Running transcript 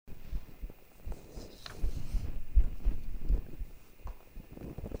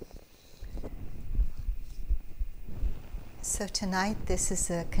So tonight, this is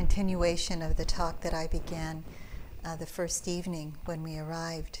a continuation of the talk that I began the first evening when we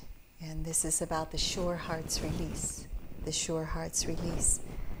arrived. And this is about the sure heart's release, the sure heart's release.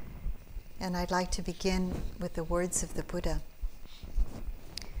 And I'd like to begin with the words of the Buddha.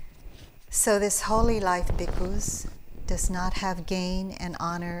 So this holy life, bhikkhus, does not have gain and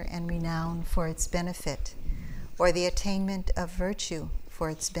honor and renown for its benefit, or the attainment of virtue for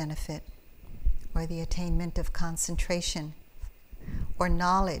its benefit, or the attainment of concentration, or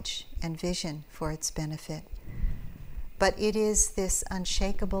knowledge and vision for its benefit. But it is this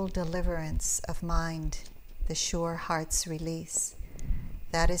unshakable deliverance of mind, the sure heart's release.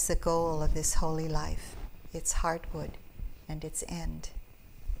 That is the goal of this holy life, its heartwood and its end.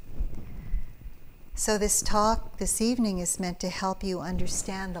 So this talk this evening is meant to help you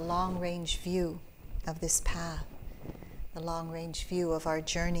understand the long-range view of this path, the long-range view of our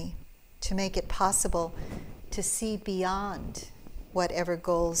journey, to make it possible to see beyond whatever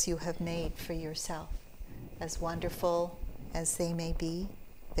goals you have made for yourself. As wonderful as they may be,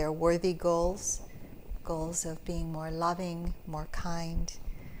 they're worthy goals, goals of being more loving, more kind,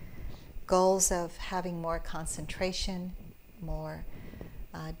 goals of having more concentration, more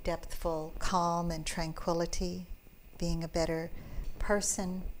depthful calm and tranquility, being a better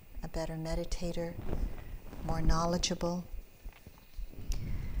person, a better meditator, more knowledgeable.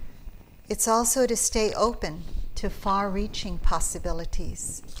 It's also to stay open to far-reaching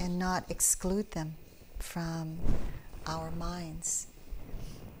possibilities and not exclude them from our minds.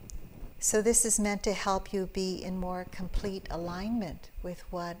 So this is meant to help you be in more complete alignment with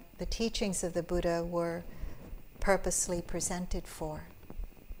what the teachings of the Buddha were purposely presented for.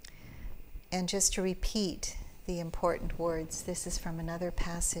 And just to repeat the important words, this is from another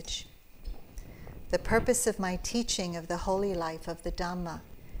passage. The purpose of my teaching of the holy life of the Dhamma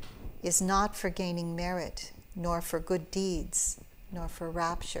is not for gaining merit, nor for good deeds, nor for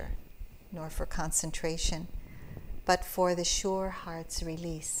rapture, nor for concentration, but for the sure heart's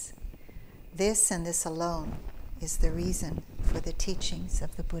release. This and this alone is the reason for the teachings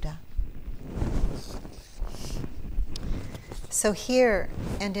of the Buddha. So here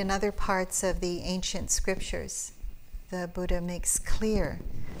and in other parts of the ancient scriptures, the Buddha makes clear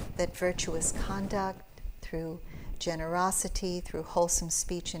that virtuous conduct through generosity, through wholesome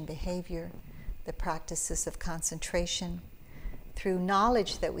speech and behavior, the practices of concentration, through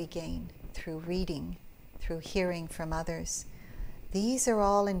knowledge that we gain, through reading, through hearing from others, these are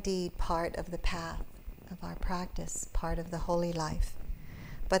all indeed part of the path of our practice, part of the holy life.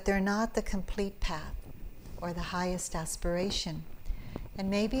 But they're not the complete path or the highest aspiration. And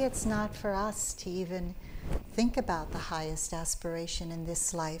maybe it's not for us to even think about the highest aspiration in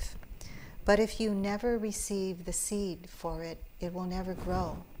this life. But if you never receive the seed for it, it will never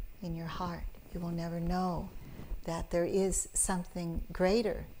grow in your heart. You will never know that there is something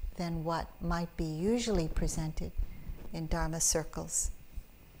greater than what might be usually presented in Dharma circles.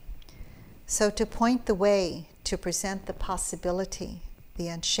 So to point the way, to present the possibility, the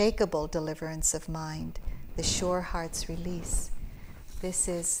unshakable deliverance of mind, the sure heart's release, this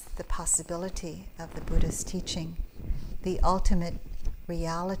is the possibility of the Buddha's teaching, the ultimate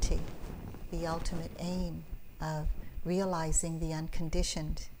reality, the ultimate aim of realizing the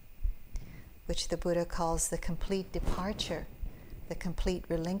unconditioned, which the Buddha calls the complete departure, the complete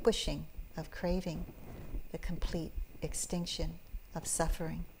relinquishing of craving, the complete extinction of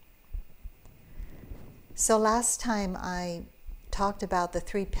suffering. So last time I talked about the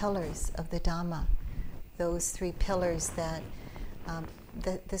three pillars of the Dhamma, those three pillars that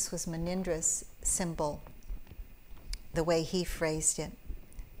this was Munindra's symbol, the way he phrased it.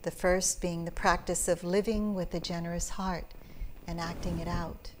 The first being the practice of living with a generous heart and acting it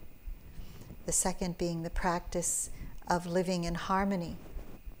out. The second being the practice of living in harmony,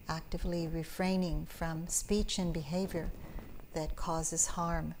 actively refraining from speech and behavior that causes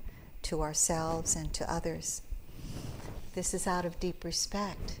harm to ourselves and to others. This is out of deep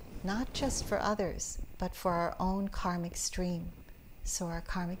respect, not just for others, but for our own karmic stream, so our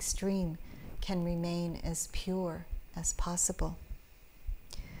karmic stream can remain as pure as possible.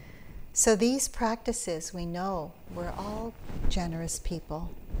 So these practices, we know we're all generous people,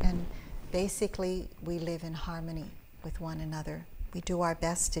 and basically we live in harmony with one another. We do our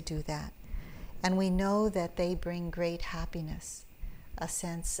best to do that. And we know that they bring great happiness, a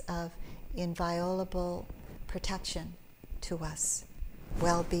sense of inviolable protection to us,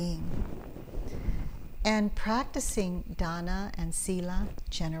 well-being. And practicing dana and sila,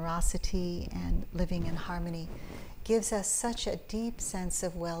 generosity and living in harmony, gives us such a deep sense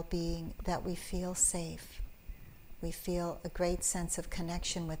of well-being that we feel safe. We feel a great sense of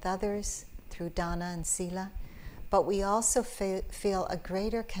connection with others through dana and sila, but we also feel a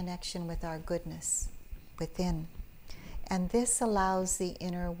greater connection with our goodness within. And this allows the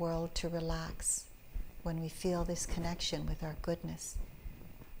inner world to relax when we feel this connection with our goodness.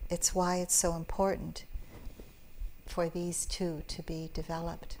 It's why it's so important for these two to be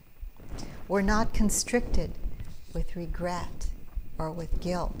developed. We're not constricted with regret or with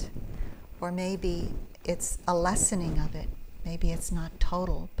guilt, or maybe it's a lessening of it. Maybe it's not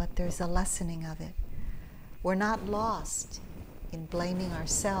total, but there's a lessening of it. We're not lost in blaming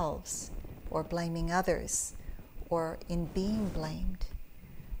ourselves or blaming others or in being blamed,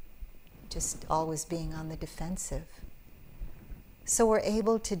 just always being on the defensive. So we're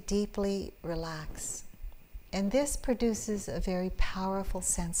able to deeply relax. And this produces a very powerful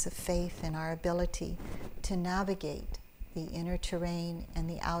sense of faith in our ability to navigate the inner terrain and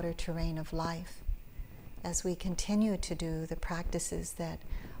the outer terrain of life as we continue to do the practices that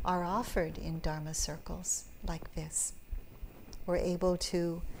are offered in Dharma circles like this. We're able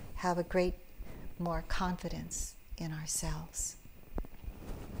to have a great more confidence in ourselves.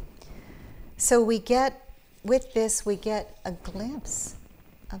 So with this we get a glimpse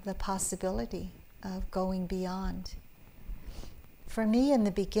of the possibility of going beyond. For me, in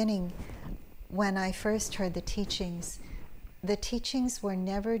the beginning, when I first heard the teachings were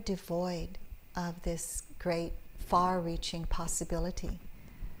never devoid of this great, far-reaching possibility.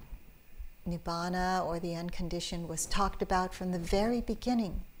 Nibbana, or the unconditioned, was talked about from the very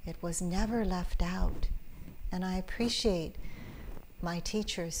beginning. It was never left out. And I appreciate my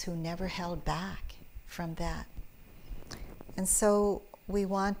teachers who never held back from that. And so we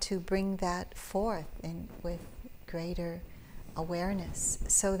want to bring that forth with greater awareness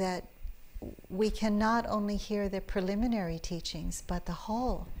so that we can not only hear the preliminary teachings, but the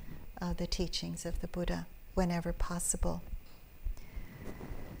whole of the teachings of the Buddha whenever possible.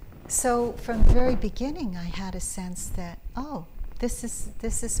 So from the very beginning, I had a sense that, this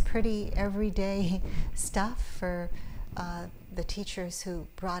is pretty everyday stuff for the teachers who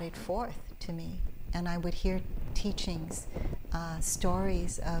brought it forth to me. And I would hear teachings,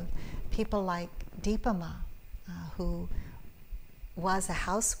 stories of people like Dipama, who was a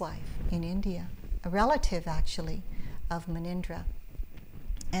housewife in India, a relative actually of Munindra,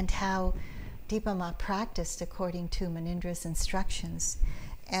 and how Dipama practiced according to Munindra's instructions.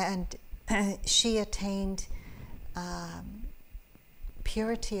 And she attained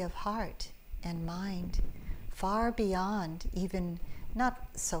purity of heart and mind far beyond, even not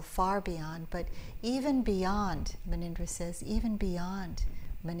so far beyond, but even beyond, Munindra says, even beyond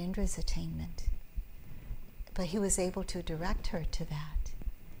Munindra's attainment. But he was able to direct her to that.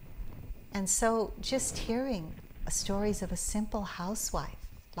 And so just hearing stories of a simple housewife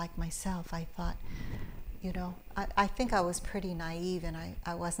like myself, I thought, I think I was pretty naive, and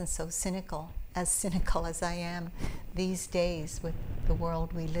I wasn't so cynical as I am these days with the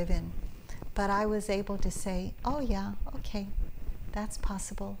world we live in. But I was able to say, oh yeah, okay, that's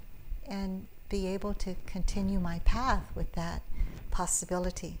possible, and be able to continue my path with that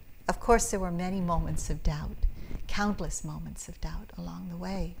possibility. Of course, there were many moments of doubt, countless moments of doubt along the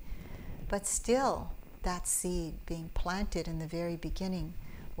way, but still, that seed being planted in the very beginning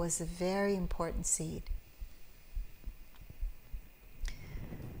was a very important seed.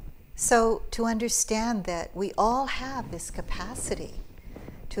 So to understand that we all have this capacity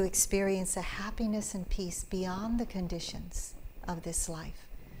to experience a happiness and peace beyond the conditions of this life.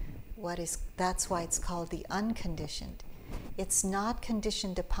 That's why it's called the unconditioned. It's not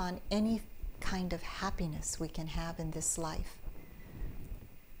conditioned upon any kind of happiness we can have in this life.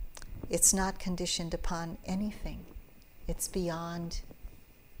 It's not conditioned upon anything. It's beyond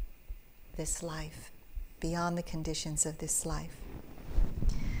this life, beyond the conditions of this life.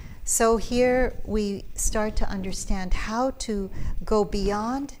 So here we start to understand how to go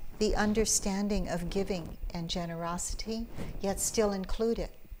beyond the understanding of giving and generosity, yet still include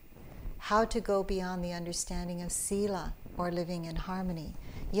it. How to go beyond the understanding of sila, or living in harmony,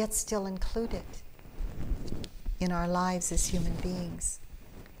 yet still include it in our lives as human beings.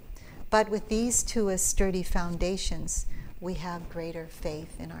 But with these two as sturdy foundations, we have greater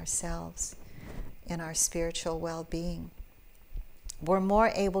faith in ourselves, in our spiritual well-being. We're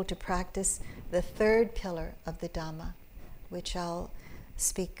more able to practice the third pillar of the Dhamma, which I'll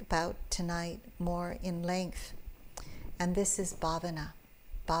speak about tonight more in length. And this is bhavana.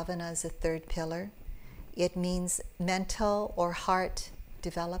 Bhavana is a third pillar. It means mental or heart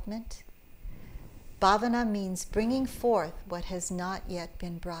development. Bhavana means bringing forth what has not yet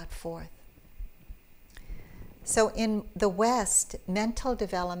been brought forth. So in the West, mental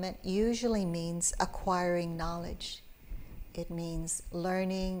development usually means acquiring knowledge. It means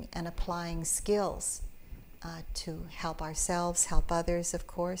learning and applying skills to help ourselves, help others, of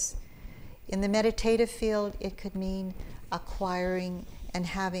course. In the meditative field, it could mean acquiring and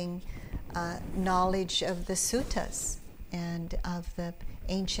having knowledge of the suttas and of the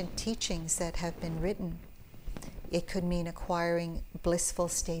ancient teachings that have been written. It could mean acquiring blissful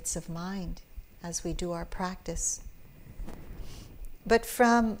states of mind as we do our practice. But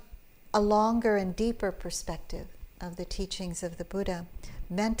from a longer and deeper perspective of the teachings of the Buddha,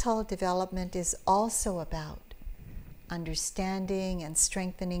 mental development is also about understanding and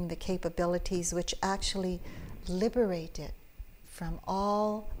strengthening the capabilities which actually liberate it from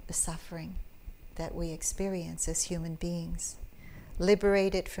all the suffering that we experience as human beings.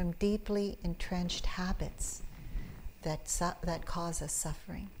 Liberate it from deeply entrenched habits that cause us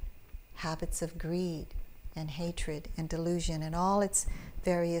suffering. Habits of greed and hatred and delusion in all its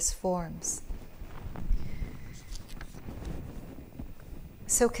various forms.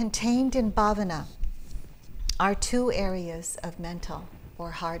 So contained in bhavana are two areas of mental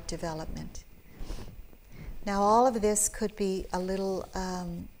or heart development. Now all of this could be a little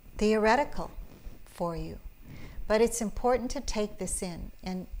theoretical for you, but it's important to take this in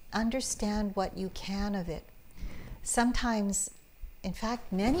and understand what you can of it. Sometimes, in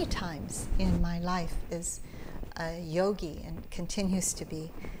fact, many times in my life as a yogi, and continues to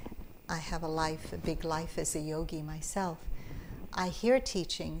be, I have a big life as a yogi myself, I hear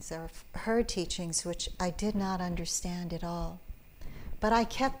teachings or heard teachings which I did not understand at all. But I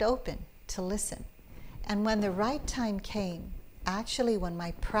kept open to listen. And when the right time came, actually when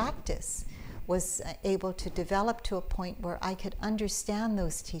my practice was able to develop to a point where I could understand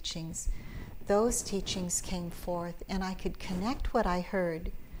those teachings came forth and I could connect what I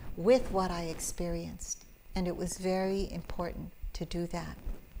heard with what I experienced. And it was very important to do that.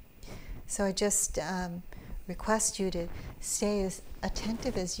 So I just request you to stay as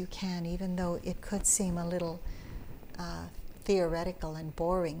attentive as you can, even though it could seem a little theoretical and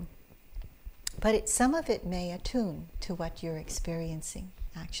boring. But some of it may attune to what you're experiencing,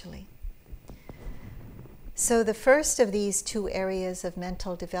 actually. So the first of these two areas of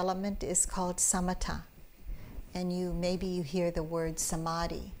mental development is called samatha. And maybe you hear the word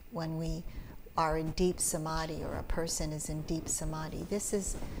samadhi when we are in deep samadhi, or a person is in deep samadhi. This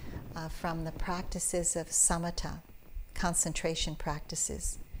is from the practices of samatha, concentration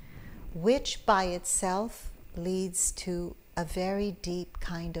practices, which by itself leads to a very deep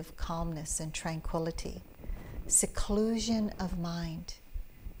kind of calmness and tranquility, seclusion of mind,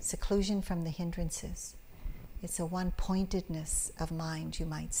 seclusion from the hindrances. It's a one-pointedness of mind, you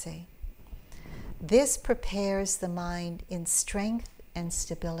might say. This prepares the mind in strength and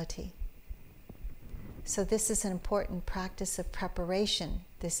stability. So this is an important practice of preparation.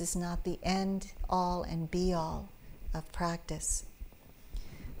 This is not the end all and be all of practice.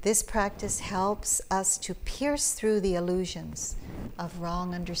 This practice helps us to pierce through the illusions of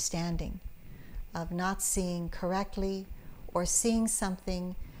wrong understanding, of not seeing correctly or seeing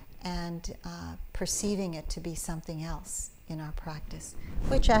something and perceiving it to be something else in our practice,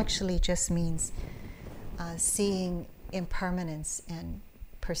 which actually just means seeing impermanence and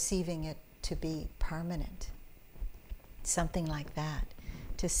perceiving it to be permanent. Something like that.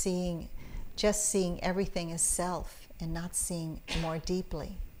 To just seeing everything as self and not seeing more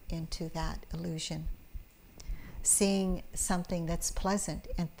deeply into that illusion. Seeing something that's pleasant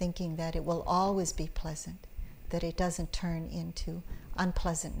and thinking that it will always be pleasant, that it doesn't turn into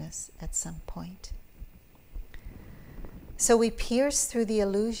unpleasantness at some point. So we pierce through the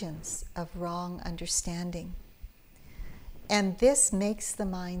illusions of wrong understanding. And this makes the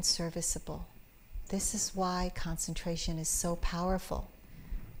mind serviceable. This is why concentration is so powerful.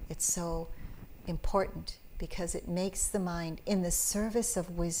 It's so important because it makes the mind in the service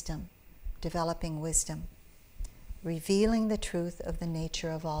of wisdom, developing wisdom, revealing the truth of the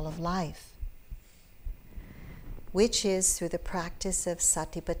nature of all of life, which is through the practice of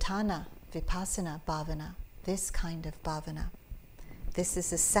satipatthana, vipassana bhavana, this kind of bhavana. This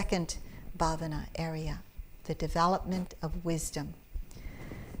is the second bhavana area, the development of wisdom.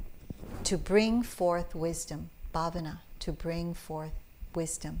 To bring forth wisdom, bhavana, to bring forth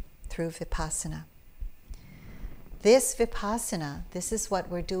wisdom through vipassana. This vipassana, this is what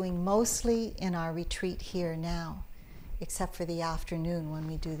we're doing mostly in our retreat here now, except for the afternoon when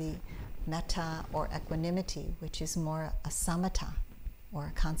we do the metta or equanimity, which is more a samatha or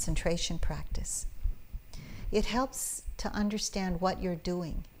a concentration practice. It helps to understand what you're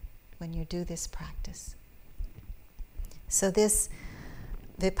doing when you do this practice. So this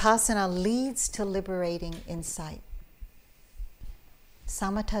vipassana leads to liberating insight.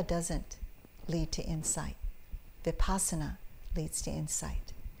 Samatha doesn't lead to insight. Vipassana leads to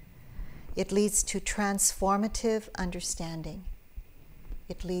insight. It leads to transformative understanding.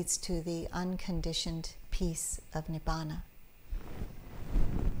 It leads to the unconditioned peace of Nibbana.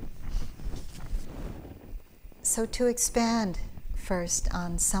 So to expand first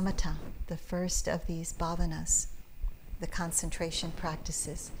on samatha, the first of these bhavanas, the concentration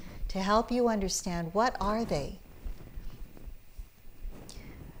practices, to help you understand what are they.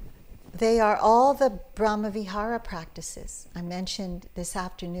 They are all the Brahmavihara practices. I mentioned this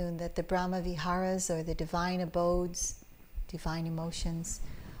afternoon that the Brahmaviharas, or the divine abodes, divine emotions,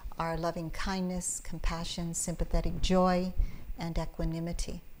 are loving kindness, compassion, sympathetic joy, and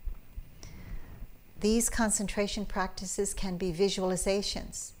equanimity. These concentration practices can be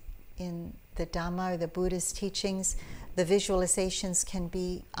visualizations. In the Dhamma or the Buddha's teachings, the visualizations can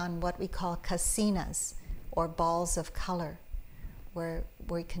be on what we call kasinas, or balls of color, where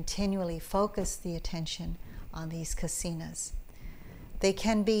we continually focus the attention on these kasinas. They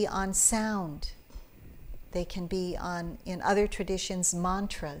can be on sound. They can be on, in other traditions,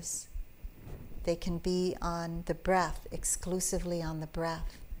 mantras. They can be on the breath, exclusively on the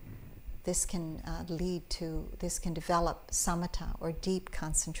breath. This can this can develop samatha, or deep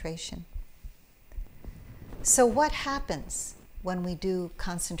concentration. So what happens when we do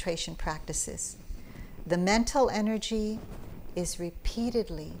concentration practices? The mental energy is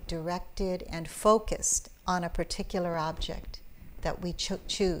repeatedly directed and focused on a particular object that we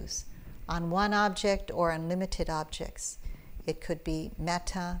choose, on one object or unlimited objects. It could be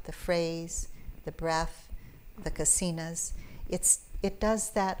metta, the phrase, the breath, the kasinas. It does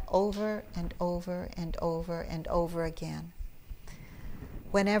that over and over and over and over again.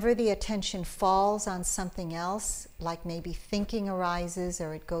 Whenever the attention falls on something else, like maybe thinking arises,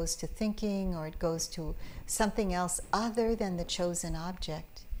 or it goes to thinking, or it goes to something else other than the chosen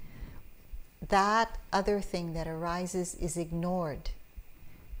object, that other thing that arises is ignored.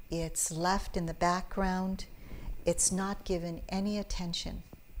 It's left in the background. It's not given any attention.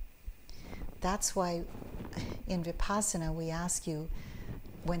 That's why in Vipassana we ask you,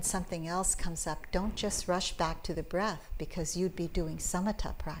 when something else comes up, don't just rush back to the breath, because you'd be doing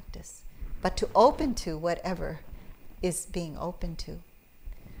samatha practice, but to open to whatever is being open to.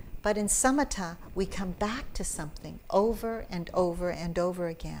 But in samatha, we come back to something over and over and over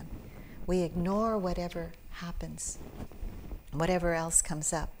again. We ignore whatever happens, whatever else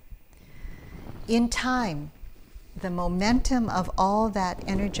comes up. In time, the momentum of all that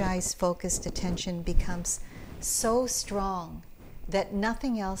energized, focused attention becomes so strong that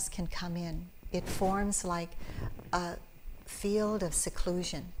nothing else can come in. It forms like a field of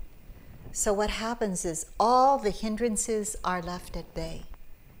seclusion. So what happens is all the hindrances are left at bay.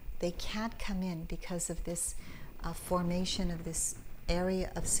 They can't come in because of this formation of this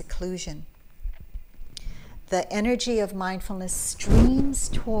area of seclusion. The energy of mindfulness streams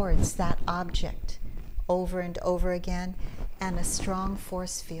towards that object over and over again, and a strong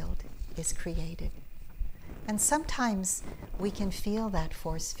force field is created. And sometimes we can feel that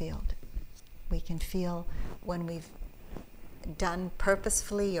force field. We can feel when we've done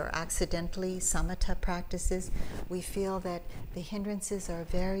purposefully or accidentally samatha practices, we feel that the hindrances are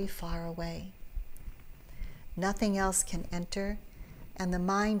very far away. Nothing else can enter, and the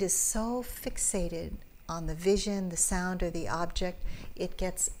mind is so fixated on the vision, the sound, or the object, it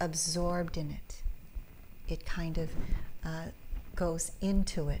gets absorbed in it. It kind of goes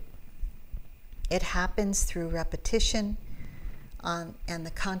into it. It happens through repetition and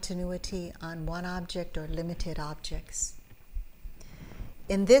the continuity on one object or limited objects.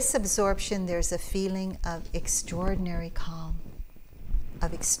 In this absorption, there's a feeling of extraordinary calm,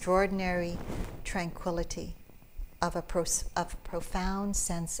 of extraordinary tranquility, of a profound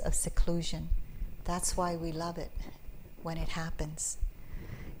sense of seclusion. That's why we love it when it happens.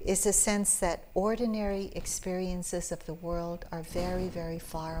 It's a sense that ordinary experiences of the world are very, very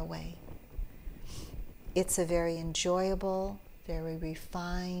far away. It's a very enjoyable, very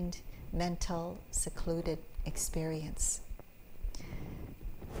refined, mental, secluded experience.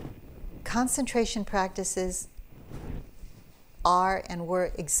 Concentration practices are and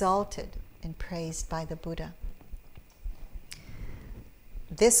were exalted and praised by the Buddha.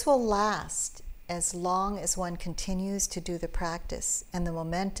 This will last as long as one continues to do the practice and the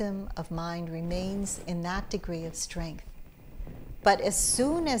momentum of mind remains in that degree of strength. But as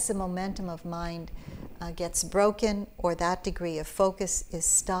soon as the momentum of mind gets broken or that degree of focus is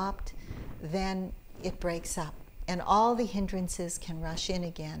stopped, then it breaks up and all the hindrances can rush in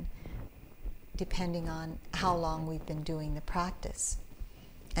again, depending on how long we've been doing the practice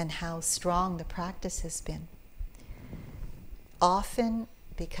and how strong the practice has been. Often,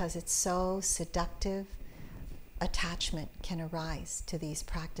 because it's so seductive, attachment can arise to these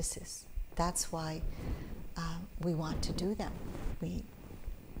practices. That's why we want to do them.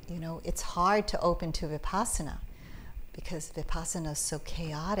 It's hard to open to Vipassana because Vipassana is so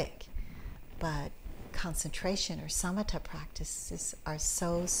chaotic, but concentration or samatha practices are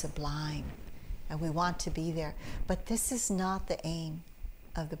so sublime, and we want to be there. But this is not the aim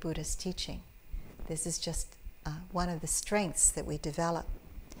of the Buddha's teaching. This is just one of the strengths that we develop.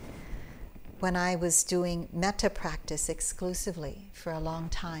 When I was doing metta practice exclusively for a long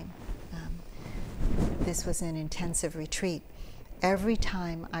time, this was an intensive retreat. Every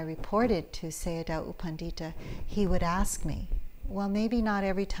time I reported to Sayadaw U Pandita, he would ask me, well, maybe not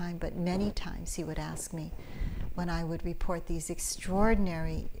every time, but many times he would ask me, when I would report these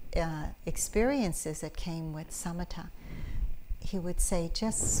extraordinary experiences that came with samatha, he would say,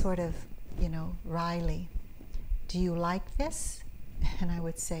 just sort of, wryly, do you like this? And I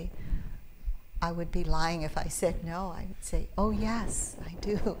would say, I would be lying if I said no. I would say, oh yes, I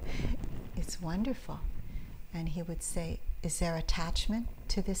do. It's wonderful. And he would say, is there attachment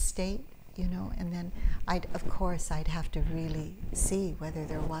to this state? And then I'd have to really see whether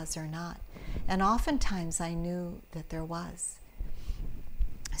there was or not. And oftentimes I knew that there was.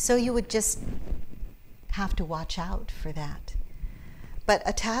 So you would just have to watch out for that. But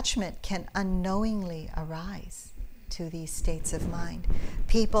attachment can unknowingly arise to these states of mind.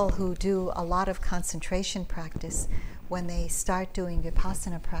 People who do a lot of concentration practice, when they start doing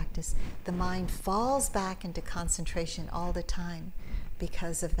Vipassana practice, the mind falls back into concentration all the time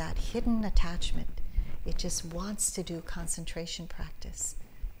because of that hidden attachment. It just wants to do concentration practice.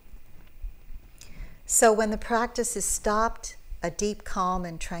 So when the practice is stopped, a deep calm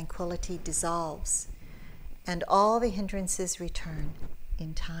and tranquility dissolves, and all the hindrances return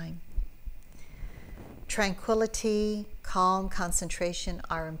in time. Tranquility, calm, concentration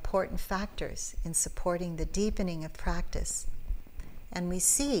are important factors in supporting the deepening of practice. And we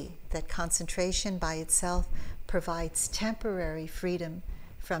see that concentration by itself provides temporary freedom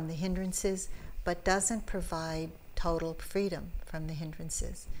from the hindrances, but doesn't provide total freedom from the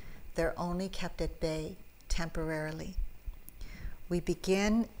hindrances. They're only kept at bay temporarily. We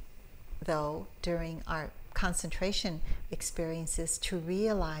begin, though, during our concentration experiences to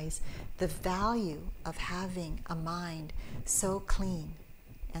realize the value of having a mind so clean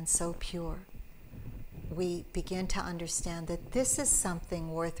and so pure. We begin to understand that this is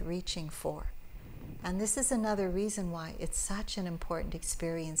something worth reaching for. And this is another reason why it's such an important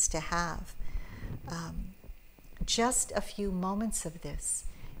experience to have. Just a few moments of this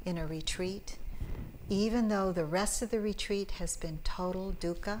in a retreat, even though the rest of the retreat has been total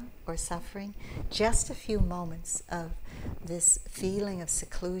dukkha or suffering, just a few moments of this feeling of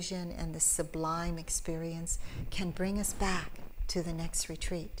seclusion and this sublime experience can bring us back to the next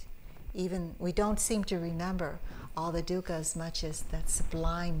retreat. Even we don't seem to remember all the dukkha as much as that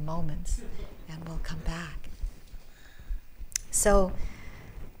sublime moments, and we'll come back. So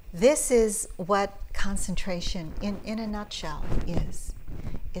this is what concentration in a nutshell is.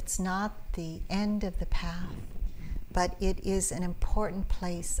 It's not the end of the path, but it is an important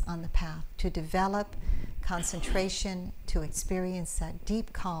place on the path to develop concentration, to experience that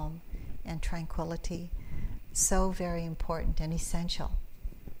deep calm and tranquility. So very important and essential.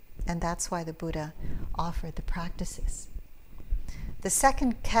 And that's why the Buddha offered the practices. The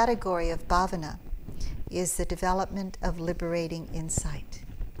second category of bhavana is the development of liberating insight.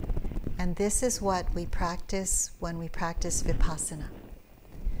 And this is what we practice when we practice vipassana.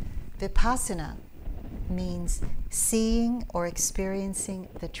 Vipassana means seeing or experiencing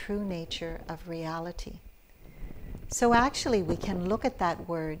the true nature of reality. So actually we can look at that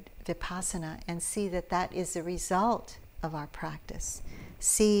word vipassana and see that that is a result of our practice,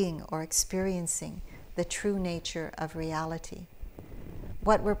 seeing or experiencing the true nature of reality.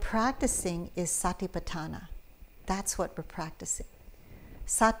 What we're practicing is satipatthana. That's what we're practicing.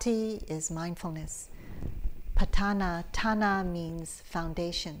 Sati is mindfulness. Patthana, tana means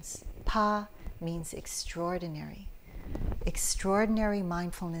foundations. Pa means extraordinary. Extraordinary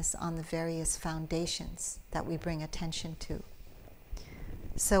mindfulness on the various foundations that we bring attention to.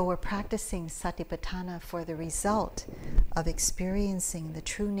 So we're practicing satipatthana for the result of experiencing the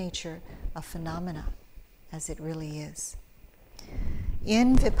true nature of phenomena as it really is.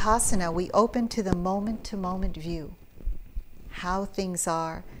 In vipassana, we open to the moment-to-moment view, how things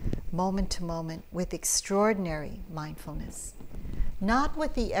are moment to moment with extraordinary mindfulness. Not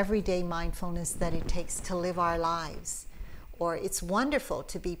with the everyday mindfulness that it takes to live our lives, or it's wonderful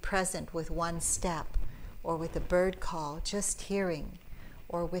to be present with one step, or with a bird call, just hearing,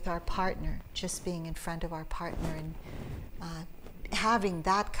 or with our partner, just being in front of our partner and having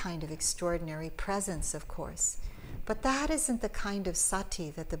that kind of extraordinary presence, of course. But that isn't the kind of sati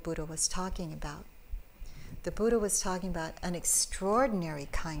that the Buddha was talking about. The Buddha was talking about an extraordinary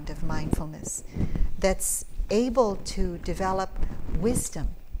kind of mindfulness that's able to develop wisdom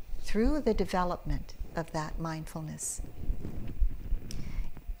through the development of that mindfulness.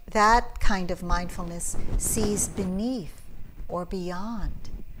 That kind of mindfulness sees beneath or beyond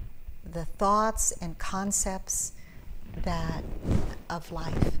the thoughts and concepts of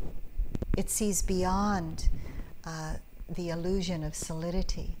life. It sees beyond the illusion of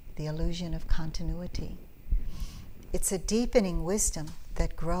solidity, the illusion of continuity. It's a deepening wisdom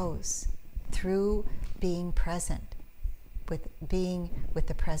that grows through being present, with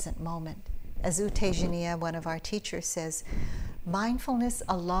the present moment. As U Tejaniya, one of our teachers, says, mindfulness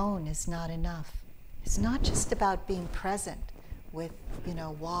alone is not enough. It's not just about being present with,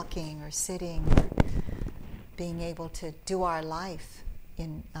 walking or sitting or being able to do our life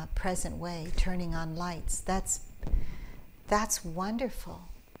in a present way, turning on lights. That's wonderful,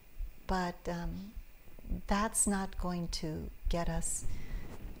 but that's not going to get us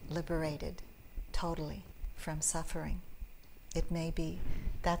liberated totally from suffering. It may be,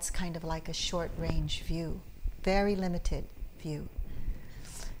 that's kind of like a short-range view, very limited view.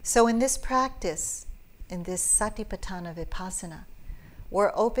 So in this practice, in this Satipatthana Vipassana,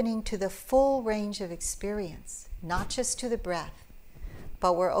 we're opening to the full range of experience, not just to the breath,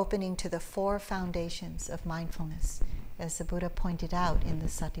 but we're opening to the 4 foundations of mindfulness, as the Buddha pointed out in the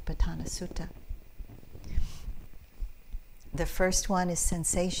Satipatthana Sutta. The first one is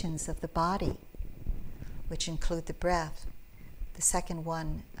sensations of the body, which include the breath. The second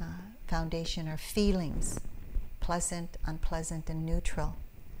one, foundation, are feelings, pleasant, unpleasant, and neutral.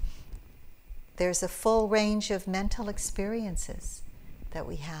 There's a full range of mental experiences that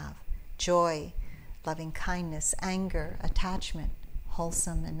we have: joy, loving kindness, anger, attachment,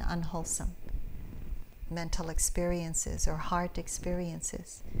 wholesome and unwholesome mental experiences or heart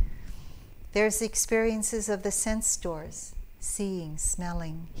experiences. There's the experiences of the sense doors: seeing,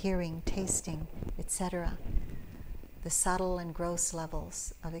 smelling, hearing, tasting, etc. The subtle and gross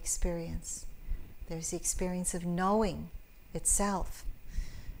levels of experience. There's the experience of knowing itself,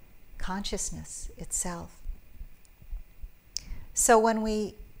 consciousness itself. So when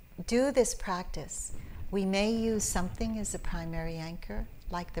we do this practice, we may use something as a primary anchor,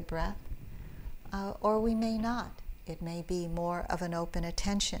 like the breath, or we may not. It may be more of an open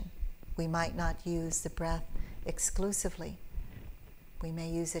attention. We might not use the breath exclusively. We may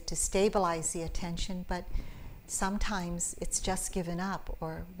use it to stabilize the attention, but sometimes it's just given up,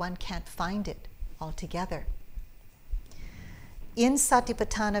 or one can't find it altogether. In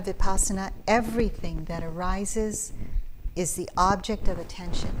Satipatthana Vipassana, everything that arises is the object of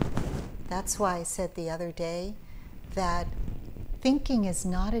attention. That's why I said the other day that thinking is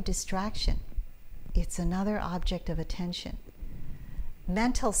not a distraction. It's another object of attention.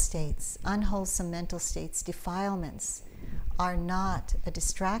 Mental states, unwholesome mental states, defilements, are not a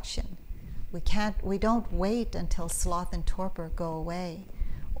distraction. We don't wait until sloth and torpor go away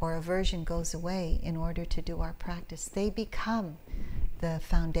or aversion goes away in order to do our practice. They become the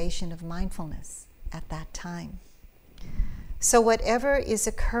foundation of mindfulness at that time. So whatever is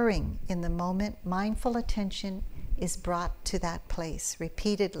occurring in the moment, mindful attention is brought to that place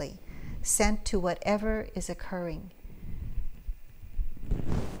repeatedly, sent to whatever is occurring,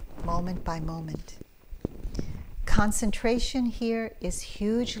 moment by moment. Concentration here is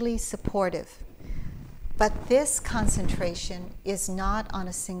hugely supportive, but this concentration is not on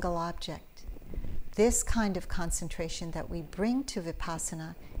a single object. This kind of concentration that we bring to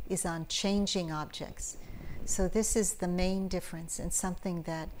Vipassana is on changing objects. So this is the main difference, and something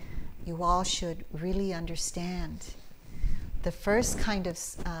that you all should really understand. The first kind of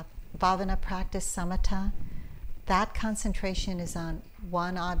bhavana practice, samatha, that concentration is on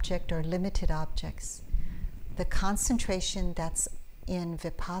one object or limited objects. The concentration that's in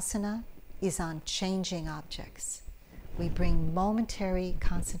Vipassana is on changing objects. We bring momentary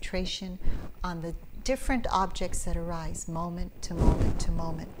concentration on the different objects that arise, moment to moment to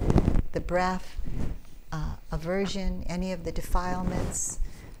moment. The breath, aversion, any of the defilements,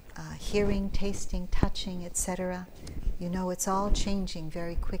 hearing, tasting, touching, etc. You know, it's all changing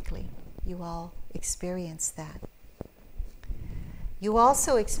very quickly. You all experience that. You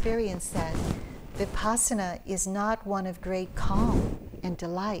also experience that Vipassana is not one of great calm and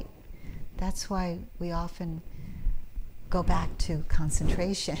delight. That's why we often go back to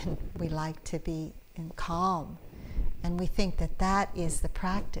concentration. We like to be in calm, and we think that that is the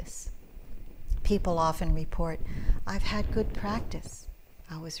practice. People often report, I've had good practice.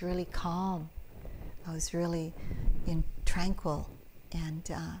 I was really calm. I was really tranquil and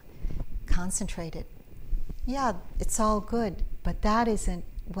concentrated. yeah, it's all good, but that isn't,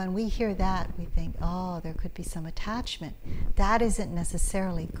 when we hear that, we think, oh, there could be some attachment. That isn't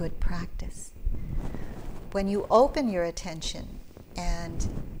necessarily good practice. When you open your attention and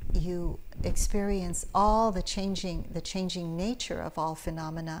you experience all the changing nature of all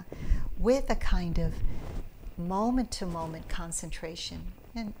phenomena with a kind of moment-to-moment concentration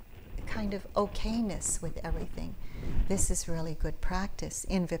and a kind of okayness with everything, this is really good practice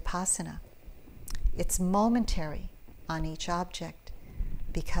in vipassana. It's momentary on each object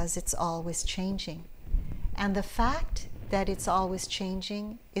because it's always changing. And the fact that it's always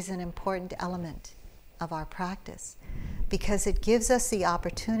changing is an important element of our practice because it gives us the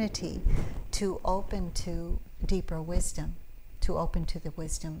opportunity to open to deeper wisdom, to open to the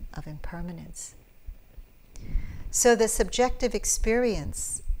wisdom of impermanence. So the subjective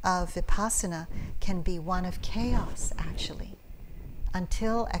experience of vipassana can be one of chaos, actually,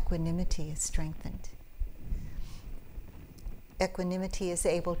 until equanimity is strengthened. Equanimity is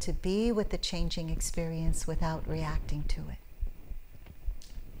able to be with the changing experience without reacting to it.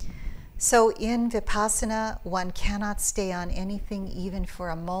 So in vipassana, one cannot stay on anything even for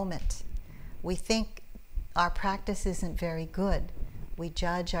a moment. We think our practice isn't very good. We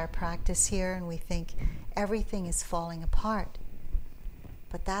judge our practice here and we think everything is falling apart.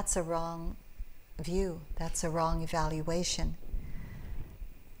 But that's a wrong view. That's a wrong evaluation.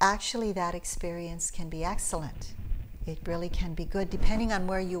 Actually, that experience can be excellent. It really can be good, depending on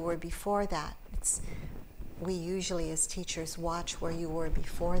where you were before that. We usually, as teachers, watch where you were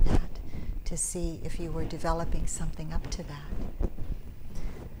before that to see if you were developing something up to that.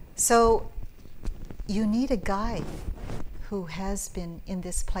 So you need a guide who has been in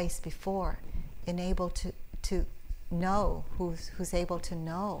this place before and able to know, who's able to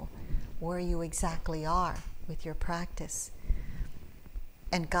know where you exactly are with your practice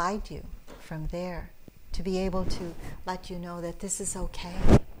and guide you from there, to be able to let you know that this is okay.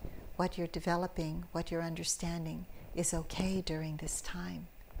 What you're developing, what you're understanding is okay during this time.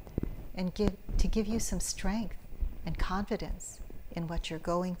 And to give you some strength and confidence in what you're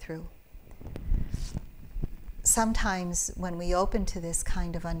going through. Sometimes when we open to this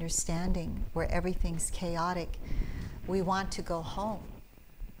kind of understanding where everything's chaotic, we want to go home.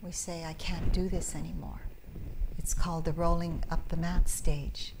 We say, I can't do this anymore. It's called the rolling up the mat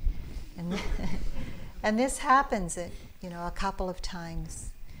stage. And this happens at, a couple of times,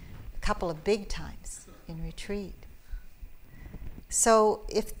 a couple of big times in retreat. So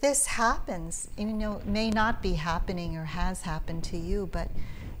if this happens, it may not be happening or has happened to you, but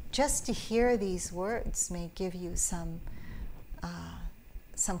just to hear these words may give you some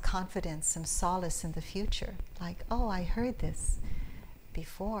confidence, some solace in the future. Like, oh, I heard this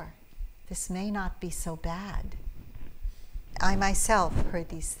before. This may not be so bad. I myself heard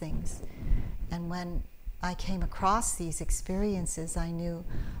these things. And when I came across these experiences, I knew,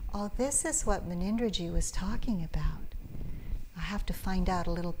 oh, this is what Munindraji was talking about. I have to find out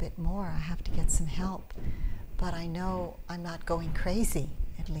a little bit more. I have to get some help. But I know I'm not going crazy,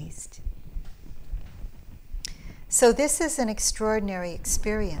 at least. So this is an extraordinary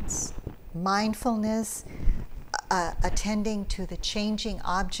experience. Mindfulness, attending to the changing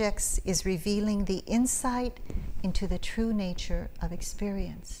objects, is revealing the insight into the true nature of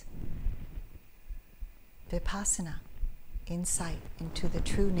experience. Vipassana, insight into the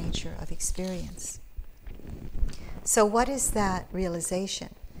true nature of experience. So what is that realization?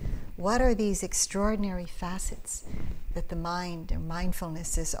 What are these extraordinary facets that the mind or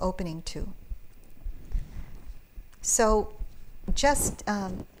mindfulness is opening to? So just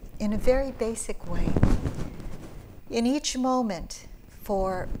in a very basic way, in each moment,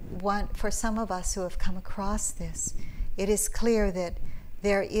 for some of us who have come across this, it is clear that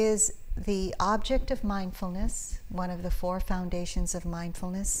there is the object of mindfulness, one of the four foundations of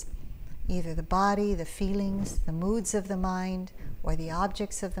mindfulness, either the body, the feelings, the moods of the mind, or the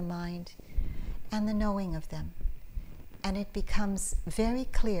objects of the mind, and the knowing of them. And it becomes very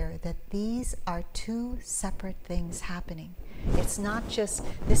clear that these are two separate things happening. It's not just,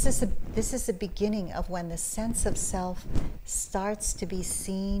 this is the beginning of when the sense of self starts to be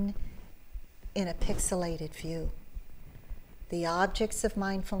seen in a pixelated view. The objects of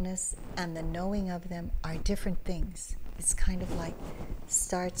mindfulness and the knowing of them are different things. It's kind of like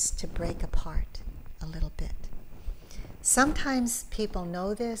starts to break apart a little bit. Sometimes people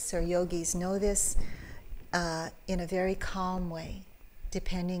know this, or yogis know this, in a very calm way,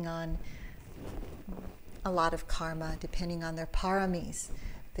 depending on a lot of karma, depending on their paramis,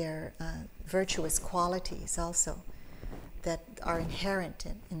 their virtuous qualities also that are inherent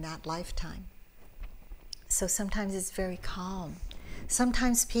in that lifetime. So sometimes it's very calm.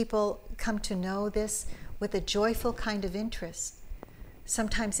 Sometimes people come to know this with a joyful kind of interest.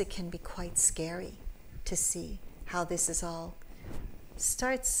 Sometimes it can be quite scary to see how this is all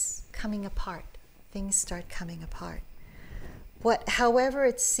starts coming apart. Things start coming apart. However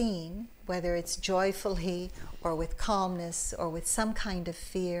it's seen, whether it's joyfully or with calmness or with some kind of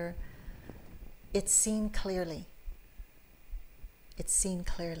fear, it's seen clearly. It's seen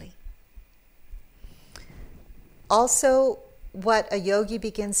clearly. Also, what a yogi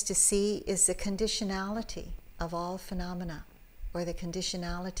begins to see is the conditionality of all phenomena, or the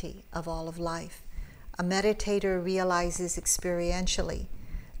conditionality of all of life. A meditator realizes experientially,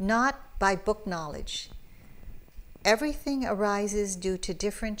 not by book knowledge. Everything arises due to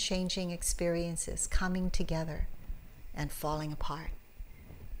different changing experiences coming together and falling apart.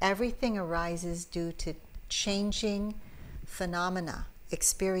 Everything arises due to changing phenomena,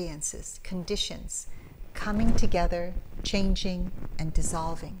 experiences, conditions, coming together, changing and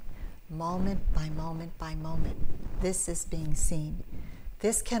dissolving, moment by moment by moment. This is being seen.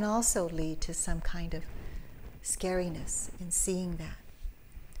 This can also lead to some kind of scariness in seeing that.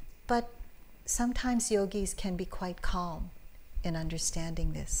 But sometimes yogis can be quite calm in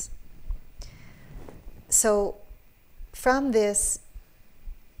understanding this. So from this,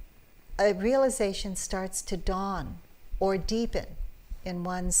 a realization starts to dawn or deepen in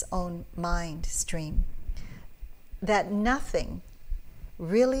one's own mind stream that nothing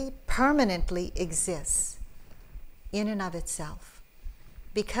really permanently exists in and of itself.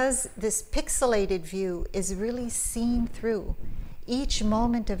 Because this pixelated view is really seen through, each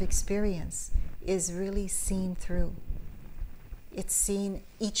moment of experience is really seen through. It's seen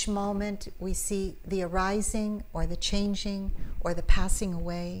each moment. We see the arising or the changing or the passing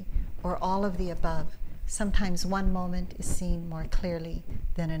away or all of the above. Sometimes one moment is seen more clearly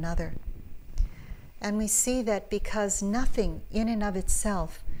than another. And we see that because nothing in and of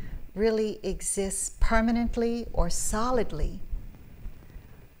itself really exists permanently or solidly,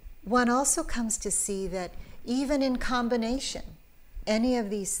 one also comes to see that even in combination, any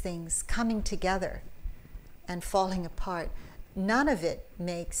of these things coming together and falling apart, none of it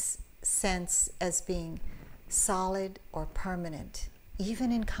makes sense as being solid or permanent,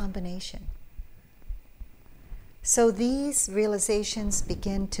 even in combination. So these realizations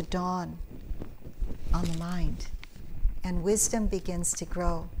begin to dawn on the mind, and wisdom begins to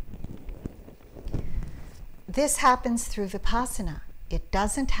grow. This happens through vipassana. It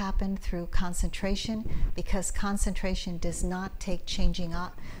doesn't happen through concentration, because concentration does not take changing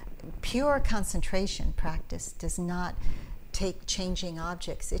pure concentration practice does not take changing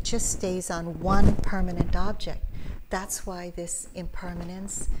objects. It just stays on one permanent object. That's why this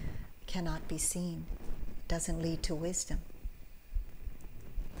impermanence cannot be seen. It doesn't lead to wisdom.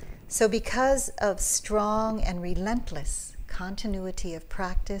 So because of strong and relentless continuity of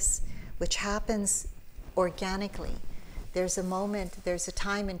practice, which happens organically, there's a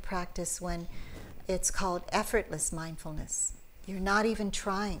time in practice when it's called effortless mindfulness. You're not even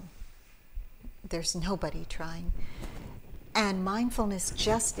trying. There's nobody trying. And mindfulness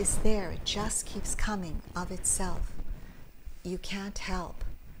just is there. It just keeps coming of itself. You can't help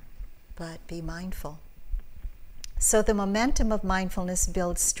but be mindful. So the momentum of mindfulness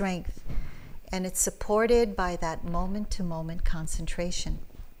builds strength, and it's supported by that moment-to-moment concentration.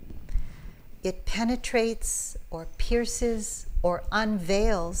 It penetrates or pierces or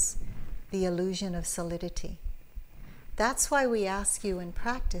unveils the illusion of solidity. That's why we ask you in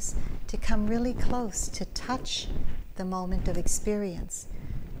practice to come really close, to touch the moment of experience.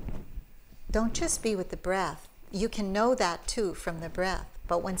 Don't just be with the breath. You can know that too from the breath.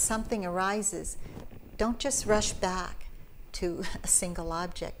 But when something arises, don't just rush back to a single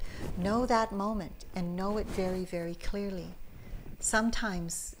object. Know that moment and know it very, very clearly.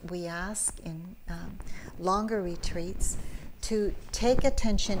 Sometimes we ask in longer retreats to take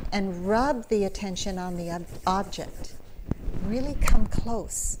attention and rub the attention on the object. Really come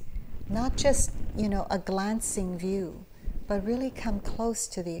close. Not just, a glancing view, but really come close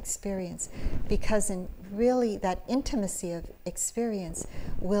to the experience, because really that intimacy of experience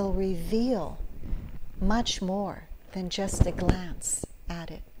will reveal much more than just a glance at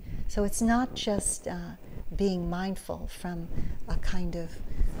it. So it's not just being mindful from a kind of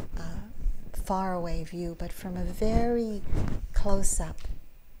faraway view, but from a very close-up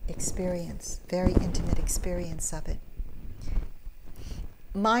experience, very intimate experience of it.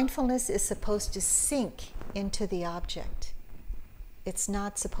 Mindfulness is supposed to sink into the object. It's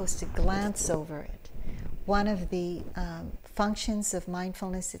not supposed to glance over it. One of the functions of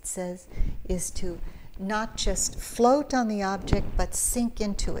mindfulness, it says, is to not just float on the object, but sink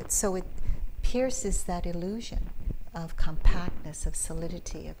into it. So it pierces that illusion of compactness, of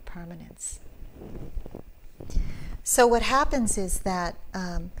solidity, of permanence. So what happens is that,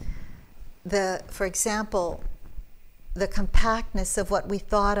 for example, the compactness of what we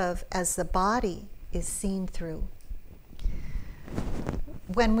thought of as the body is seen through.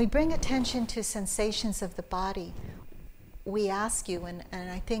 When we bring attention to sensations of the body, we ask you, and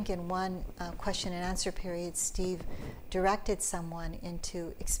I think in one question and answer period, Steve directed someone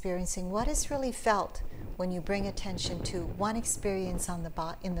into experiencing what is really felt when you bring attention to one experience in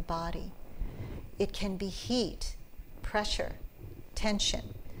the body. It can be heat, pressure,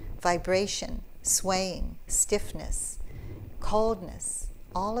 tension, vibration, swaying, stiffness, coldness.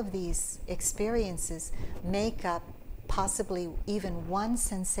 All of these experiences make up possibly even one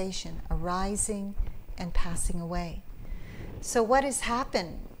sensation arising and passing away. So what is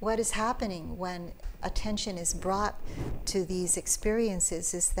happening when attention is brought to these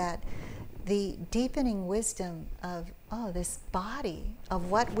experiences is that the deepening wisdom of this body,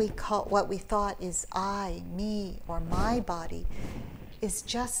 of what we thought is I, me, or my body, is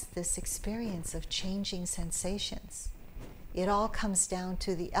just this experience of changing sensations. It all comes down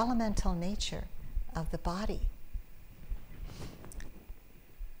to the elemental nature of the body.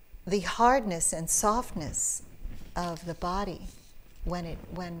 The hardness and softness of the body,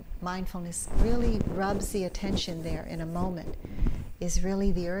 when mindfulness really rubs the attention there in a moment, is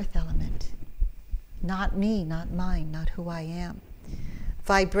really the earth element. Not me, not mine, not who I am.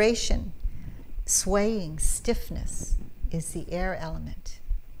 Vibration, swaying, stiffness is the air element.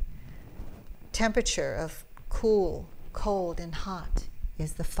 Temperature of cool, cold, and hot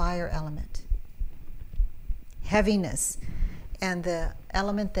is the fire element. Heaviness, and the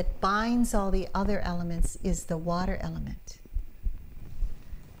element that binds all the other elements is the water element.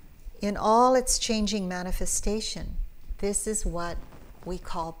 In all its changing manifestation, this is what we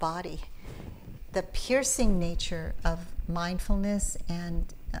call body. The piercing nature of mindfulness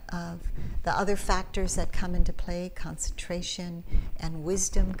and of the other factors that come into play, concentration and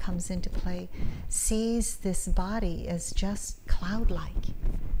wisdom comes into play, sees this body as just cloud-like,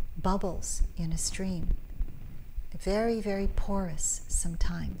 bubbles in a stream. Very, very porous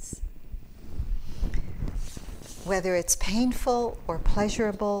sometimes. Whether it's painful or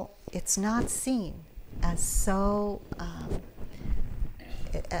pleasurable, it's not seen as so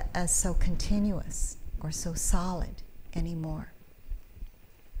continuous or so solid anymore.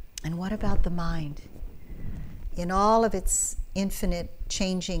 And what about the mind? In all of its infinite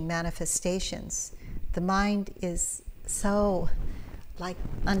changing manifestations, the mind is so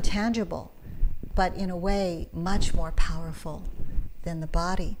untangible, but in a way much more powerful than the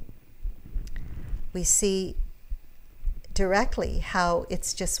body. We see directly how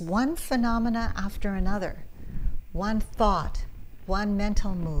it's just one phenomena after another, one thought, one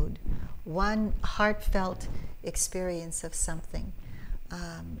mental mood, one heartfelt experience of something,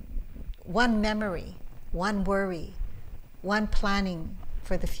 one memory, one worry, one planning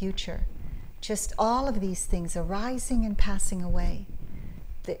for the future. Just all of these things arising and passing away.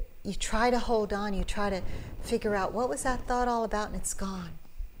 You try to hold on, you try to figure out what was that thought all about, and it's gone.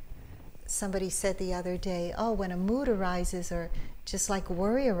 Somebody said the other day, when a mood arises or just like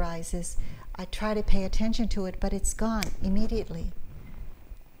worry arises, I try to pay attention to it, but it's gone immediately.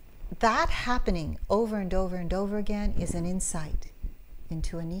 That happening over and over and over again is an insight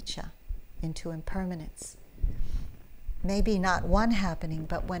into anicca, into impermanence. Maybe not one happening,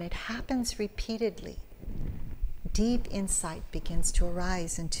 but when it happens repeatedly, deep insight begins to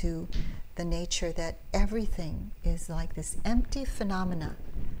arise into the nature that everything is like this empty phenomena,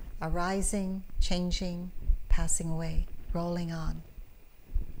 arising, changing, passing away, rolling on.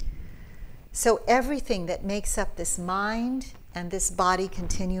 So everything that makes up this mind and this body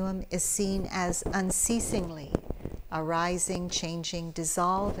continuum is seen as unceasingly arising, changing,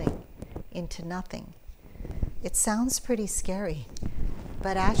 dissolving into nothing. It sounds pretty scary,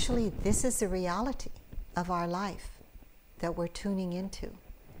 but actually this is the reality of our life that we're tuning into.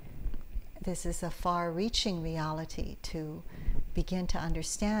 This is a far-reaching reality to begin to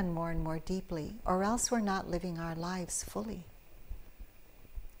understand more and more deeply, or else we're not living our lives fully.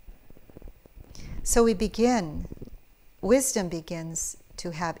 So wisdom begins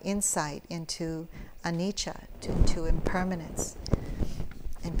to have insight into anicca, into impermanence,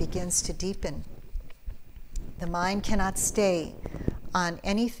 and begins to deepen. The mind cannot stay on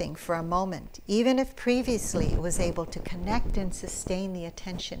anything for a moment, even if previously it was able to connect and sustain the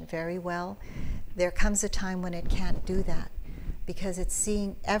attention very well. There comes a time when it can't do that because it's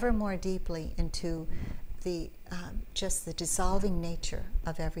seeing ever more deeply into just the dissolving nature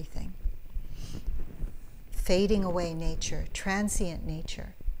of everything, fading away nature, transient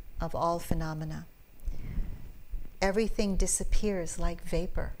nature of all phenomena. Everything disappears like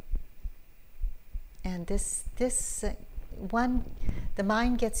vapor. And the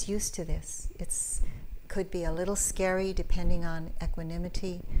mind gets used to this. It's could be a little scary depending on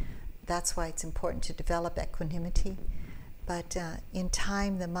equanimity. That's why it's important to develop equanimity. But in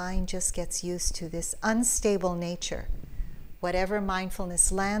time, the mind just gets used to this unstable nature. Whatever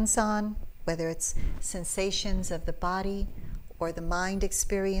mindfulness lands on, whether it's sensations of the body or the mind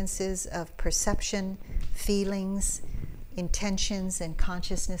experiences of perception, feelings, intentions, and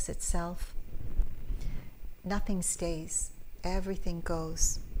consciousness itself, nothing stays. Everything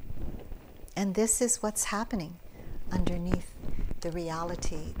goes. And this is what's happening underneath the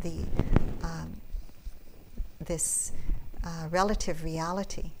reality, this relative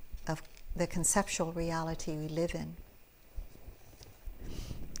reality of the conceptual reality we live in.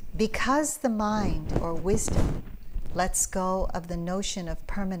 Because the mind, or wisdom, lets go of the notion of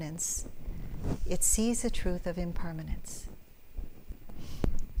permanence, it sees the truth of impermanence.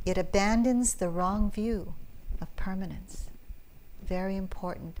 It abandons the wrong view of permanence. Very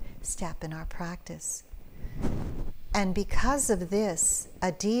important step in our practice. And because of this,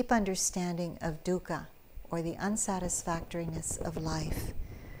 a deep understanding of dukkha, or the unsatisfactoriness of life,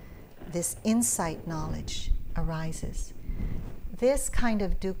 this insight knowledge arises. This kind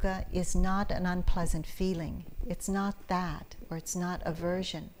of dukkha is not an unpleasant feeling. It's not that, or it's not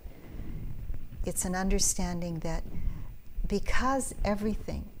aversion. It's an understanding that because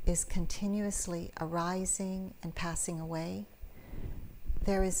everything is continuously arising and passing away,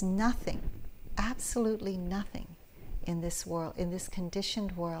 there is nothing, absolutely nothing in this world, in this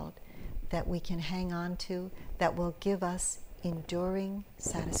conditioned world, that we can hang on to that will give us enduring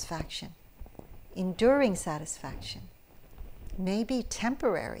satisfaction. Enduring satisfaction may be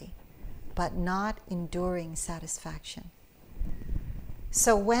temporary, but not enduring satisfaction.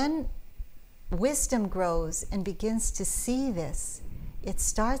 So when wisdom grows and begins to see this, it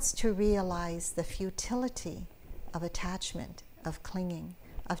starts to realize the futility of attachment, of clinging,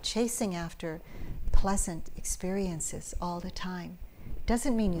 of chasing after pleasant experiences all the time.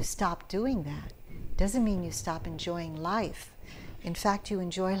 Doesn't mean you stop doing that. Doesn't mean you stop enjoying life. In fact, you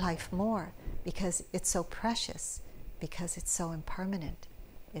enjoy life more because it's so precious, because it's so impermanent,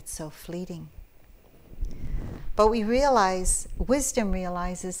 it's so fleeting. But we realize, wisdom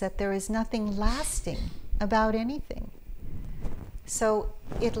realizes that there is nothing lasting about anything. So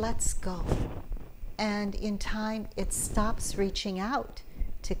it lets go. And in time, it stops reaching out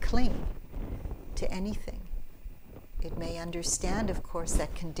to cling to anything. It may understand, of course,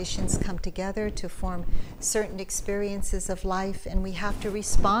 that conditions come together to form certain experiences of life, and we have to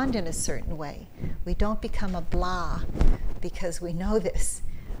respond in a certain way. We don't become a blah because we know this.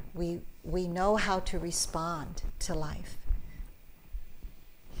 We know how to respond to life.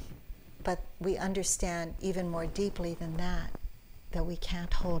 But we understand even more deeply than that we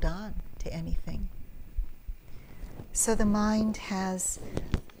can't hold on to anything. So the mind has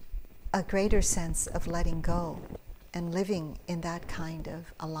a greater sense of letting go and living in that kind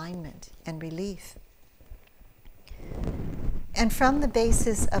of alignment and relief. And from the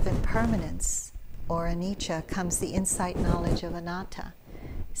basis of impermanence, or anicca, comes the insight knowledge of anatta.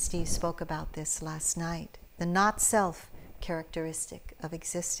 Steve spoke about this last night. The not-self characteristic of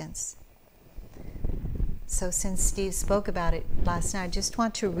existence. So since Steve spoke about it last night, I just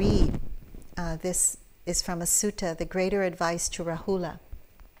want to read. This is from a sutta, The Greater Advice to Rahula.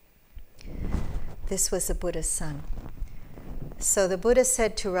 This was the Buddha's son. So the Buddha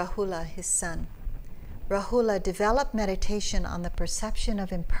said to Rahula, his son, Rahula, develop meditation on the perception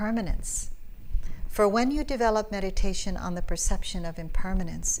of impermanence. For when you develop meditation on the perception of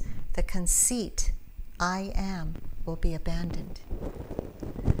impermanence, the conceit, I am, will be abandoned.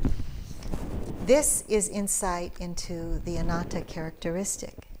 This is insight into the anatta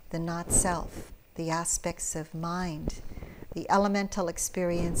characteristic, the not-self, the aspects of mind, the elemental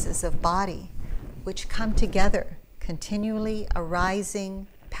experiences of body, which come together, continually arising,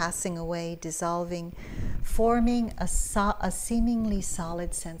 passing away, dissolving, forming a seemingly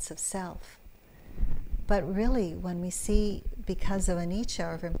solid sense of self. But really, when we see, because of anicca,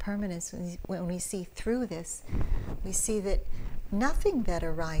 or of impermanence, when we see through this, we see that nothing that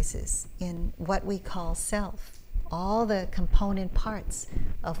arises in what we call self, all the component parts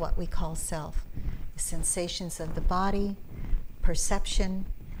of what we call self, the sensations of the body, perception,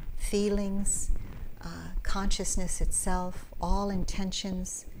 feelings, consciousness itself, all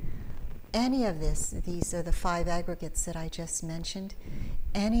intentions, any of this, these are the 5 aggregates that I just mentioned,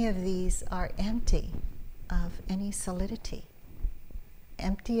 any of these are empty of any solidity,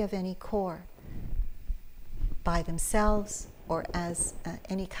 empty of any core, by themselves or as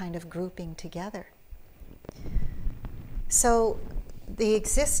any kind of grouping together. So the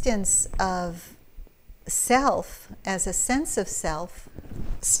existence of self, as a sense of self,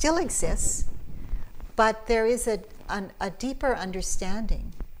 still exists, but there is a deeper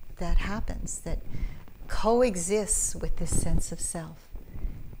understanding that happens, that coexists with this sense of self.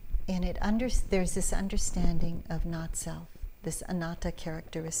 And there's this understanding of not self, this anatta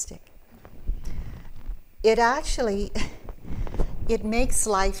characteristic. It actually, it makes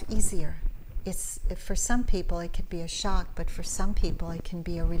life easier. For some people it could be a shock, but for some people it can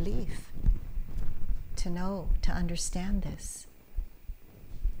be a relief to know, to understand this.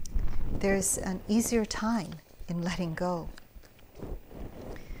 There's an easier time in letting go.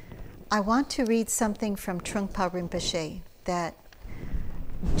 I want to read something from Trungpa Rinpoche that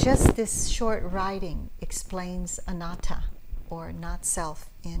just this short writing explains anatta, or not self,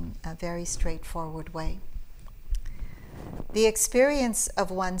 in a very straightforward way. The experience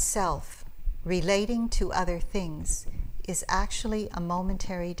of oneself relating to other things is actually a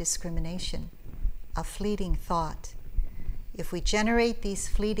momentary discrimination, a fleeting thought. If we generate these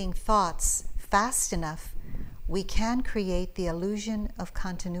fleeting thoughts fast enough, we can create the illusion of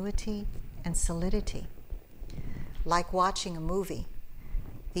continuity and solidity. Like watching a movie,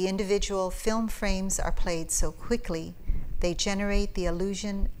 the individual film frames are played so quickly, they generate the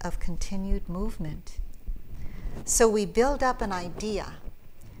illusion of continued movement. So we build up an idea,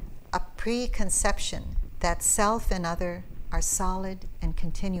 a preconception that self and other are solid and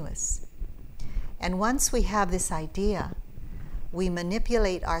continuous. And once we have this idea, we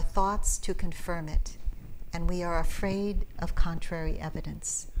manipulate our thoughts to confirm it, and we are afraid of contrary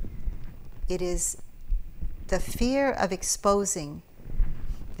evidence. It is the fear of exposing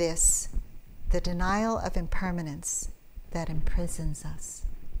this, the denial of impermanence, that imprisons us.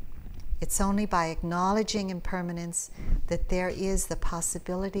 It's only by acknowledging impermanence that there is the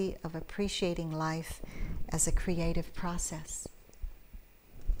possibility of appreciating life as a creative process.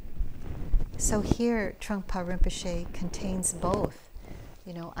 So here, Trungpa Rinpoche contains both,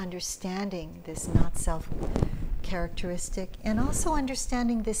 understanding this not-self characteristic and also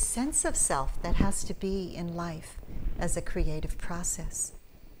understanding this sense of self that has to be in life as a creative process.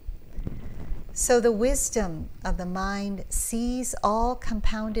 So the wisdom of the mind sees all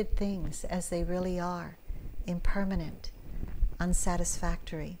compounded things as they really are, impermanent,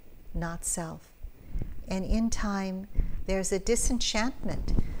 unsatisfactory, not self. And in time, there's a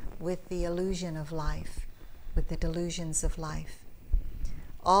disenchantment with the illusion of life, with the delusions of life.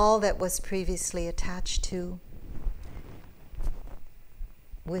 All that was previously attached to,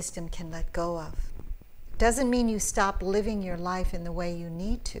 wisdom can let go of. Doesn't mean you stop living your life in the way you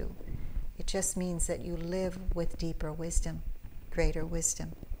need to. It just means that you live with deeper wisdom, greater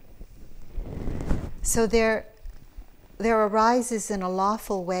wisdom. So there arises in a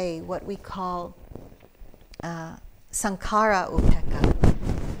lawful way what we call sankhara upekkha.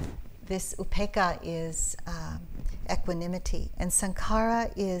 This upekkha is equanimity, and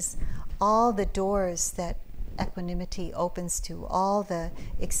sankhara is all the doors that equanimity opens to, all the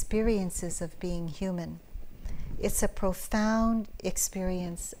experiences of being human. It's a profound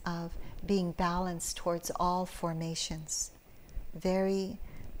experience of being balanced towards all formations. Very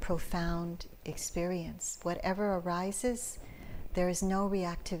profound experience. Whatever arises, there is no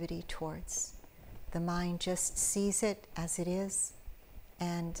reactivity towards. The mind just sees it as it is,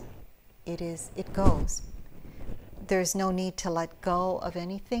 and it goes. There's no need to let go of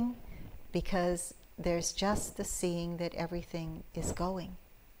anything, because there's just the seeing that everything is going.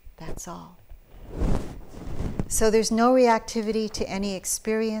 That's all. So there's no reactivity to any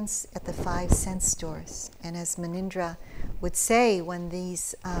experience at the 5 sense doors. And as Munindra would say, when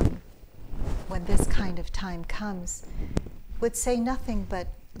this kind of time comes, would say nothing but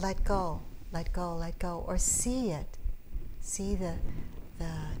let go, let go, let go, or see it. See the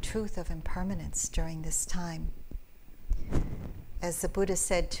truth of impermanence during this time. As the Buddha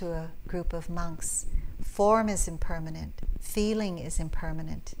said to a group of monks, form is impermanent, feeling is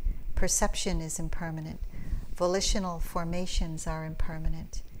impermanent, perception is impermanent, volitional formations are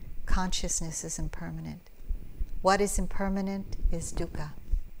impermanent, consciousness is impermanent. What is impermanent is dukkha.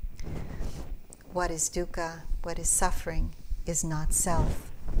 What is dukkha, what is suffering, is not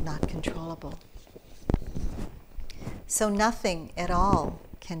self, not controllable. So nothing at all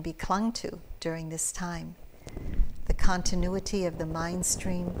can be clung to during this time. The continuity of the mind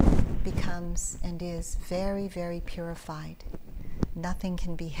stream becomes and is very, very purified. Nothing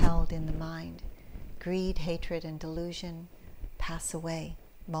can be held in the mind. Greed, hatred, and delusion pass away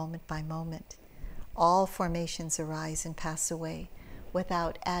moment by moment. All formations arise and pass away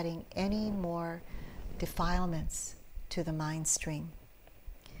without adding any more defilements to the mind stream.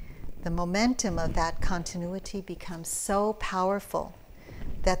 The momentum of that continuity becomes so powerful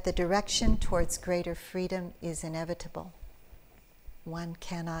that the direction towards greater freedom is inevitable. One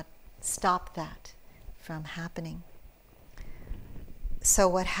cannot stop that from happening. So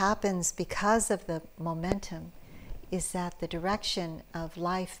what happens because of the momentum is that the direction of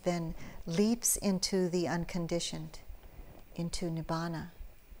life then leaps into the unconditioned, into Nibbana,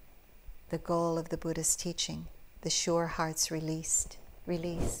 the goal of the Buddha's teaching, the sure heart's release.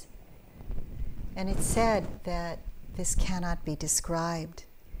 And it's said that this cannot be described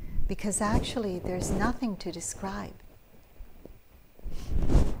because actually there's nothing to describe.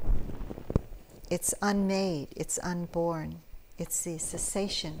 It's unmade, it's unborn, it's the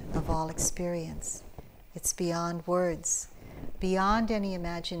cessation of all experience. It's beyond words, beyond any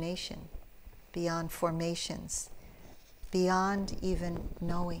imagination, beyond formations, beyond even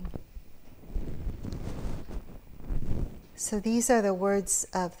knowing. So these are the words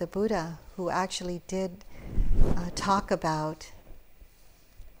of the Buddha, who actually did talk about,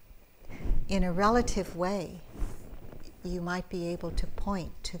 in a relative way, you might be able to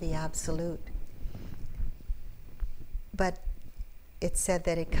point to the Absolute. But it's said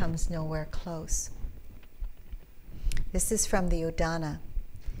that it comes nowhere close. This is from the Udana,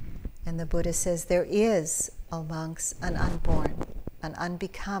 and the Buddha says, there is amongst an unborn, an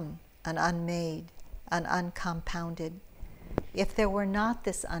unbecome, an unmade, an uncompounded. If there were not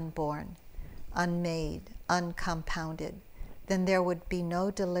this unborn, unmade, uncompounded, then there would be no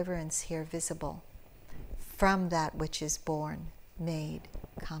deliverance here visible from that which is born, made,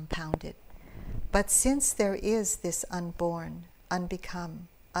 compounded. But since there is this unborn, unbecome,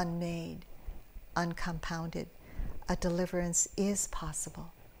 unmade, uncompounded, a deliverance is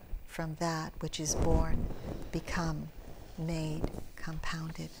possible from that which is born, become, made,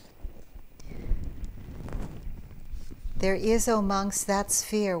 compounded. There is, O monks, that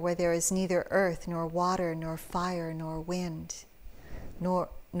sphere where there is neither earth, nor water, nor fire, nor wind, nor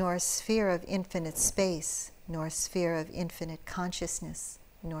a sphere of infinite space, nor a sphere of infinite consciousness,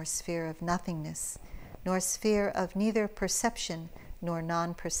 nor sphere of nothingness, nor sphere of neither perception nor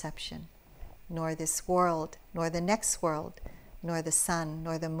non-perception, nor this world, nor the next world, nor the sun,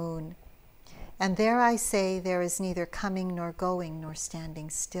 nor the moon. And there I say there is neither coming nor going, nor standing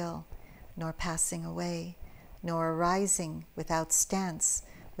still, nor passing away, nor arising without stance,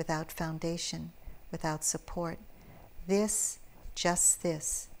 without foundation, without support. This, just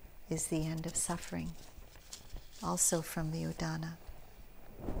this, is the end of suffering. Also from the Udana.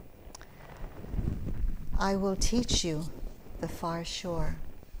 I will teach you the far shore,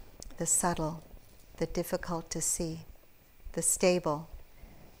 the subtle, the difficult to see, the stable,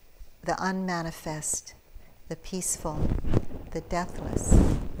 the unmanifest, the peaceful, the deathless,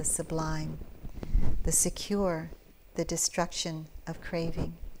 the sublime, the secure, the destruction of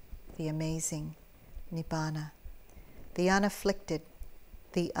craving, the amazing, Nibbana, the unafflicted,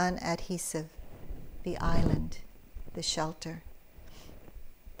 the unadhesive, the island, the shelter,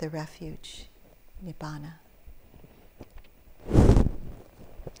 the refuge, Nibbana.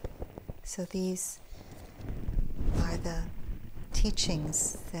 So these are the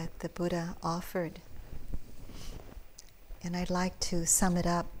teachings that the Buddha offered. And I'd like to sum it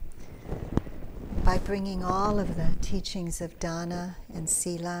up by bringing all of the teachings of dana and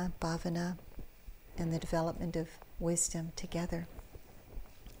sila, bhavana, and the development of wisdom together.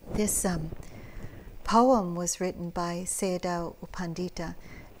 This poem was written by Sayadaw U Pandita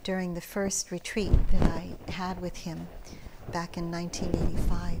during the first retreat that I had with him back in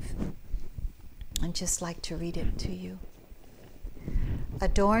 1985. I'd just like to read it to you.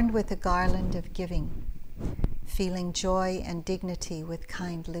 Adorned with a garland of giving, feeling joy and dignity with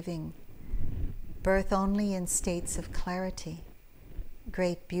kind living, birth only in states of clarity,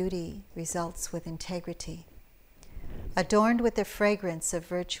 great beauty results with integrity. Adorned with the fragrance of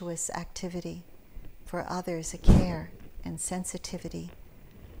virtuous activity, for others a care and sensitivity,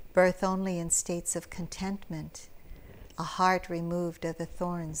 birth only in states of contentment, a heart removed of the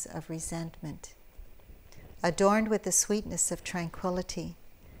thorns of resentment. Adorned with the sweetness of tranquility,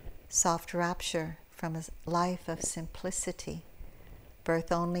 soft rapture from a life of simplicity,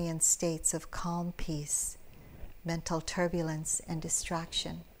 birth only in states of calm peace, mental turbulence and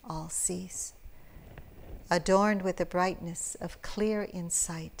distraction all cease. Adorned with the brightness of clear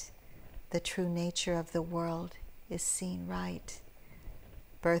insight, the true nature of the world is seen right.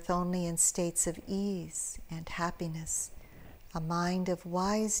 Birth only in states of ease and happiness, a mind of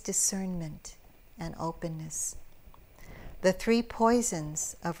wise discernment and openness. The three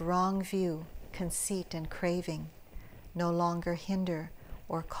poisons of wrong view, conceit, and craving no longer hinder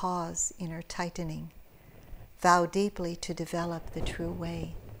or cause inner tightening. Vow deeply to develop the true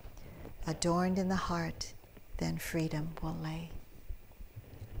way. Adorned in the heart, then freedom will lay.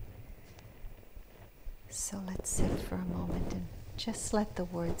 So let's sit for a moment and just let the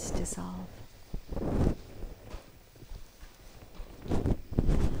words dissolve.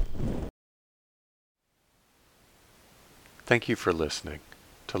 Thank you for listening.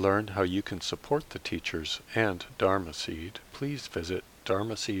 To learn how you can support the teachers and Dharma Seed, please visit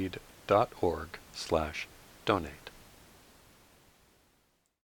dharmaseed.org/donate.